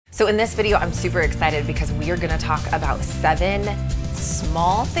So in this video, I'm super excited because we are gonna talk about 7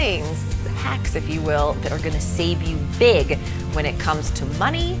 small things, hacks if you will, that are gonna save you big when it comes to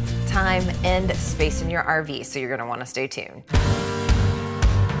money, time, and space in your RV. So you're gonna wanna stay tuned.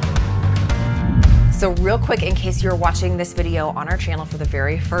 So real quick, in case you're watching this video on our channel for the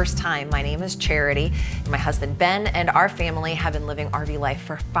very first time, my name is Charity, and my husband Ben and our family have been living RV life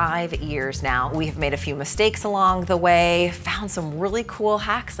for 5 years now. We have made a few mistakes along the way, found some really cool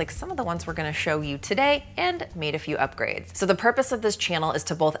hacks like some of the ones we're gonna show you today, and made a few upgrades. So the purpose of this channel is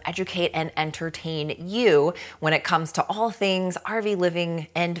to both educate and entertain you when it comes to all things RV living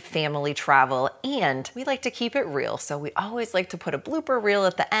and family travel, and we like to keep it real. So we always like to put a blooper reel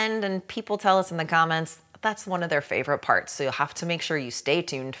at the end, and people tell us in the comments that's one of their favorite parts, so you'll have to make sure you stay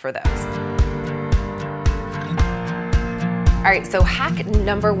tuned for those. All right, so hack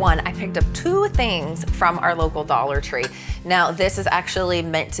number 1, I picked up 2 things from our local Dollar Tree. Now, this is actually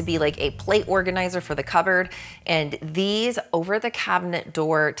meant to be like a plate organizer for the cupboard, and these over the cabinet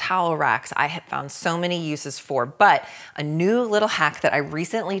door towel racks I have found so many uses for, but a new little hack that I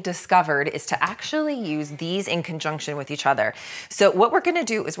recently discovered is to actually use these in conjunction with each other. So what we're gonna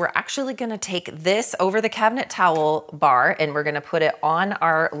do is we're actually gonna take this over the cabinet towel bar and we're gonna put it on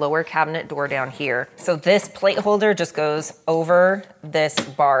our lower cabinet door down here. So this plate holder just goes over this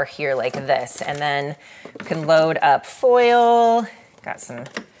bar here like this, and then you can load up foil, got some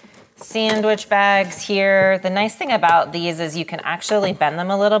sandwich bags here. The nice thing about these is you can actually bend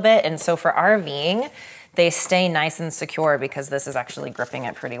them a little bit, and so for RVing, they stay nice and secure because this is actually gripping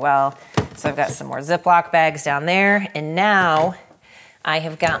it pretty well. So I've got some more Ziploc bags down there, and now I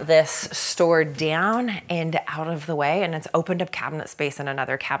have got this stored down and out of the way, and it's opened up cabinet space in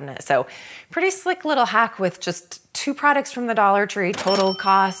another cabinet. So pretty slick little hack with just 2 products from the Dollar Tree, total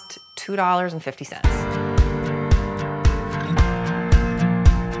cost $2.50.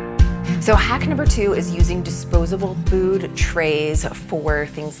 So hack number 2 is using disposable food trays for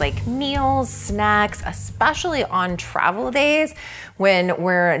things like meals, snacks, especially on travel days when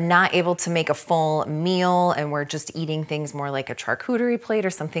we're not able to make a full meal and we're just eating things more like a charcuterie plate or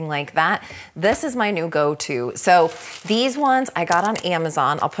something like that. This is my new go-to. So these ones I got on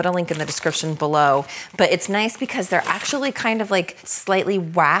Amazon. I'll put a link in the description below, but it's nice because they're actually kind of like slightly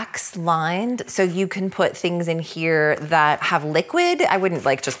wax lined. So you can put things in here that have liquid. I wouldn't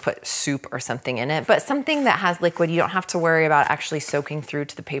like just put soup or something in it, but something that has liquid you don't have to worry about actually soaking through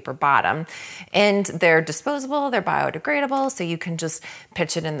to the paper bottom. And they're disposable, they're biodegradable, so you can just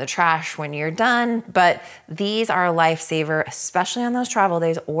pitch it in the trash when you're done. But these are a lifesaver, especially on those travel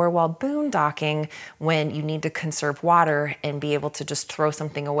days or while boondocking when you need to conserve water and be able to just throw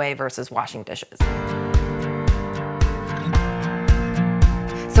something away versus washing dishes.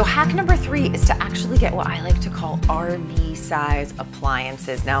 So hack number 3 is to actually get what I like to call RV size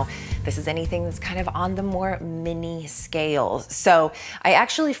appliances. Now, this is anything that's kind of on the more mini scale. So I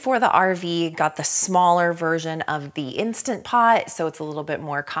actually, for the RV, got the smaller version of the Instant Pot, so it's a little bit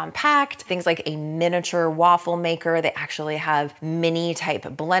more compact. Things like a miniature waffle maker. They actually have mini type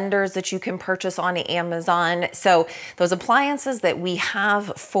blenders that you can purchase on Amazon. So those appliances that we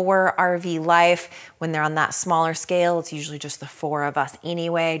have for RV life, when they're on that smaller scale, it's usually just the 4 of us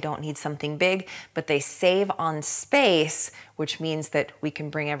anyway, don't need something big, but they save on space, which means that we can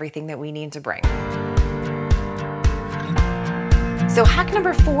bring everything that we need to bring. So hack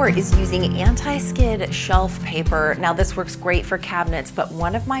number 4 is using Antiskid shelf paper. Now this works great for cabinets, but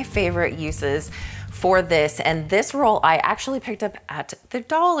one of my favorite uses for this, and this roll I actually picked up at the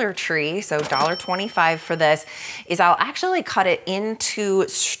Dollar Tree, so $1.25 for this, is I'll actually cut it into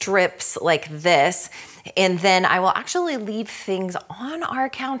strips like this, and then I will actually leave things on our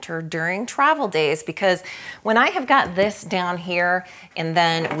counter during travel days, because when I have got this down here and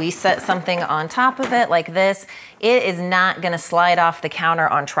then we set something on top of it like this, it is not gonna slide off the counter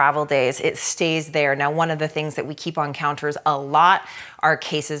on travel days. It stays there. Now, one of the things that we keep on counters a lot are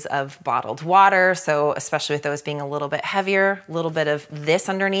cases of bottled water. So especially with those being a little bit heavier, a little bit of this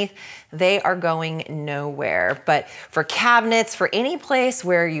underneath, they are going nowhere. But for cabinets, for any place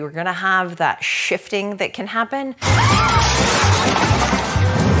where you're gonna have that shifting that can happen,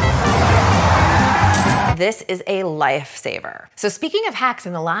 this is a lifesaver. So speaking of hacks,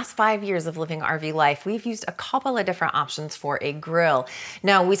 in the last 5 years of living RV life, we've used a couple of different options for a grill.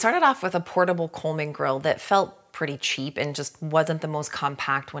 Now, we started off with a portable Coleman grill that felt pretty cheap and just wasn't the most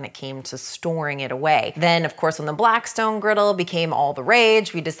compact when it came to storing it away. Then of course when the Blackstone griddle became all the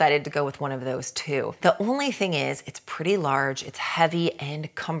rage, we decided to go with one of those too. The only thing is it's pretty large, it's heavy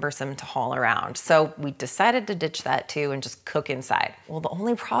and cumbersome to haul around. So we decided to ditch that too and just cook inside. Well, the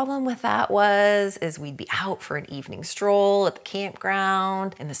only problem with that is we'd be out for an evening stroll at the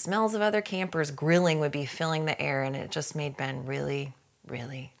campground and the smells of other campers grilling would be filling the air, and it just made Ben really,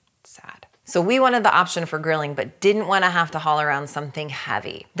 really sad. So we wanted the option for grilling, but didn't want to have to haul around something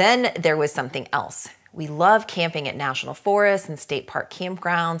heavy. Then there was something else. We love camping at national forests and state park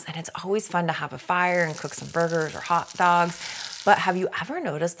campgrounds, and it's always fun to have a fire and cook some burgers or hot dogs. But have you ever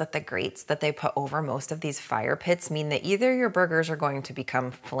noticed that the grates that they put over most of these fire pits mean that either your burgers are going to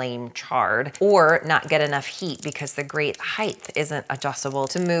become flame charred or not get enough heat because the grate height isn't adjustable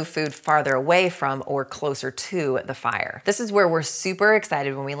to move food farther away from or closer to the fire? This is where we're super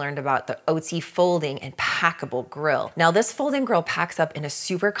excited when we learned about the OT folding and packable grill. Now this folding grill packs up in a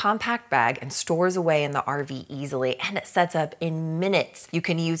super compact bag and stores away in the RV easily, and it sets up in minutes. You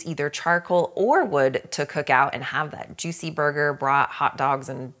can use either charcoal or wood to cook out and have that juicy burger, brat, hot dogs,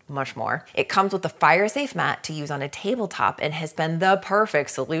 and much more. It comes with a fire-safe mat to use on a tabletop and has been the perfect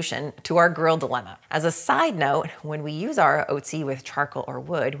solution to our grill dilemma. As a side note, when we use our OT with charcoal or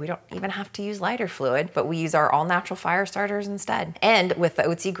wood, we don't even have to use lighter fluid, but we use our all-natural fire starters instead. And with the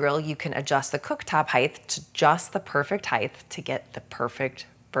OT grill, you can adjust the cooktop height to just the perfect height to get the perfect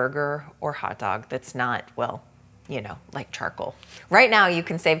burger or hot dog that's not, well, you know, like charcoal. Right now, you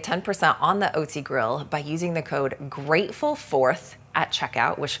can save 10% on the OT grill by using the code GRATEFUL4TH at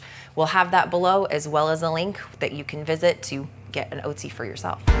checkout, which we'll have that below, as well as a link that you can visit to get an OT for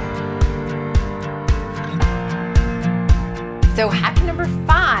yourself. So hack number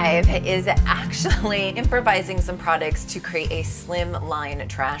 5 is actually improvising some products to create a slimline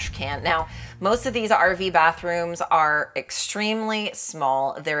trash can. Now, most of these RV bathrooms are extremely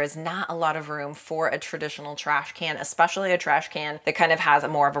small. There is not a lot of room for a traditional trash can, especially a trash can that kind of has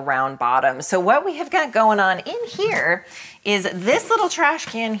more of a round bottom. So what we have got going on in here is this little trash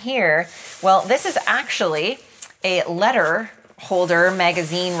can here. Well, this is actually a letter holder,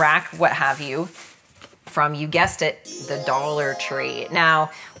 magazine rack, what have you, from, you guessed it, the Dollar Tree.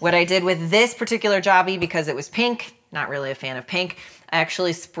 Now, what I did with this particular jobby, because it was pink, not really a fan of pink, I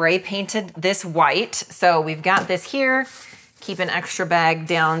actually spray painted this white. So we've got this here, keep an extra bag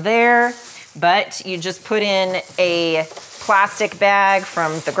down there, but you just put in a plastic bag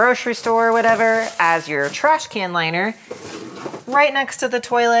from the grocery store or whatever as your trash can liner right next to the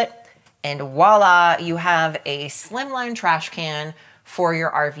toilet, and voila, you have a slimline trash can for your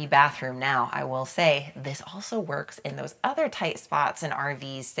RV bathroom. Now, I will say this also works in those other tight spots in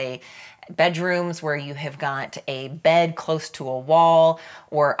RVs, say bedrooms where you have got a bed close to a wall,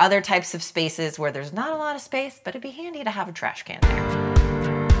 or other types of spaces where there's not a lot of space, but it'd be handy to have a trash can there.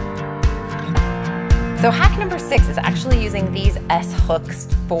 So hack number 6 is actually using these S-hooks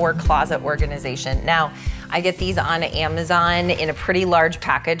for closet organization. Now, I get these on Amazon in a pretty large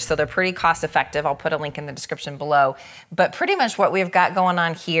package, so they're pretty cost effective. I'll put a link in the description below. But pretty much what we've got going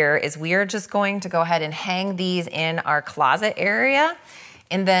on here is we are just going to go ahead and hang these in our closet area.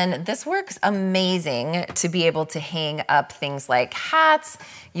 And then this works amazing to be able to hang up things like hats.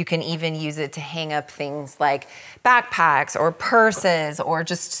 You can even use it to hang up things like backpacks or purses, or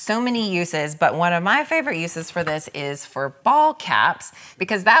just so many uses. But one of my favorite uses for this is for ball caps,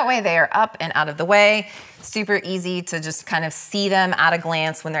 because that way they are up and out of the way. Super easy to just kind of see them at a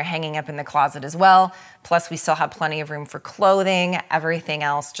glance when they're hanging up in the closet as well. Plus we still have plenty of room for clothing, everything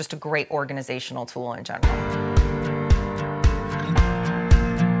else, just a great organizational tool in general.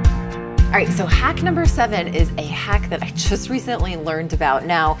 All right, so hack number 7 is a hack that I just recently learned about.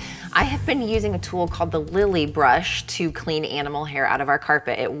 Now, I have been using a tool called the Lily Brush to clean animal hair out of our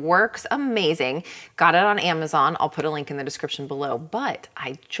carpet. It works amazing. Got it on Amazon. I'll put a link in the description below. But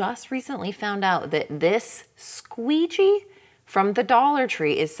I just recently found out that this squeegee from the Dollar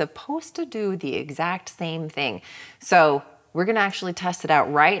Tree is supposed to do the exact same thing. So we're gonna actually test it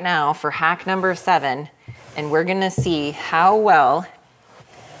out right now for hack number 7, and we're gonna see how well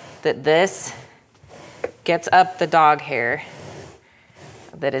that this gets up the dog hair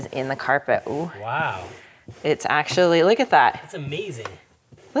that is in the carpet. Ooh. Wow. It's actually, look at that. That's amazing.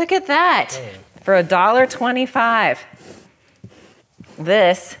 Look at that. Damn. For $1.25.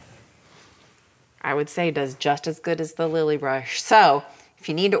 This, I would say, does just as good as the Lily Brush. So if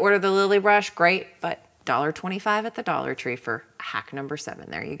you need to order the Lily Brush, great, but $1.25 at the Dollar Tree for hack number 7.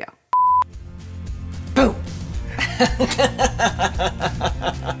 There you go. Boom.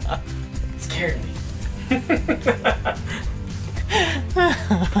 Scared me.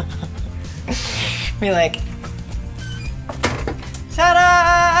 Be like,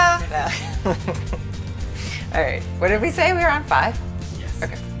 What did we say? We were on 5? Yes.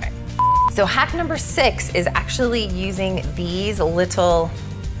 Okay. All right. So hack number 6 is actually using these little,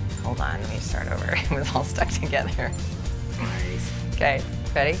 hold on, let me start over. It was all stuck together. Nice. Okay,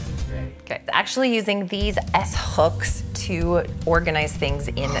 ready? Ready. Okay, actually using these S hooks to organize things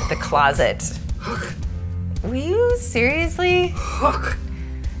in the closet. Hook. Will you seriously? Hook.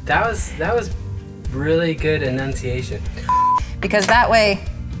 That was really good enunciation. Because that way,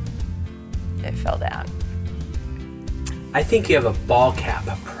 it fell down. I think you have a ball cap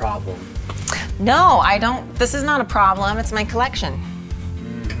problem. No, I don't. This is not a problem. It's my collection.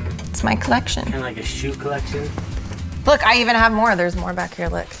 It's my collection. Kind of like a shoe collection. Look, I even have more. There's more back here,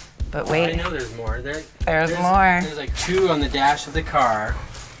 look. But I wait. know there's more. There's more. There's like 2 on the dash of the car.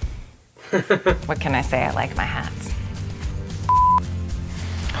 What can I say? I like my hats.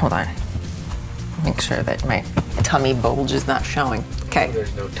 Hold on. Make sure that my tummy bulge is not showing. Okay. Oh,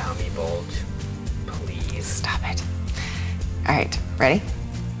 there's no tummy bulge. Please. Stop it. All right, ready?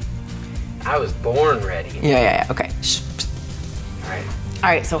 I was born ready. Yeah. Okay. Shh. All right. All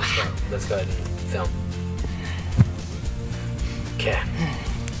right, so Let's go ahead and film. Okay.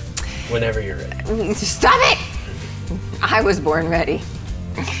 Whenever you're ready. stop it! I was born ready.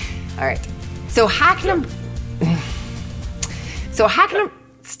 All right. So hack number.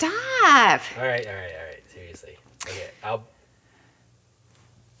 Stop. All right. Seriously. Okay.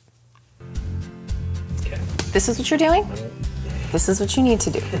 Okay. This is what you're doing? This is what you need to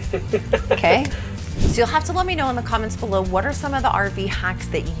do, okay? So you'll have to let me know in the comments below, what are some of the RV hacks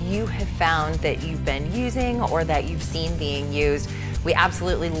that you have found that you've been using or that you've seen being used? We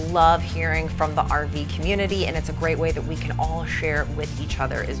absolutely love hearing from the RV community, and it's a great way that we can all share with each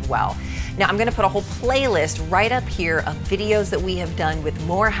other as well. Now, I'm gonna put a whole playlist right up here of videos that we have done with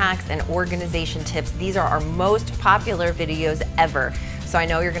more hacks and organization tips. These are our most popular videos ever. So I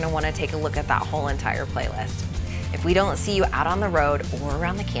know you're gonna wanna take a look at that whole entire playlist. If we don't see you out on the road or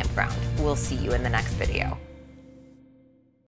around the campground, we'll see you in the next video.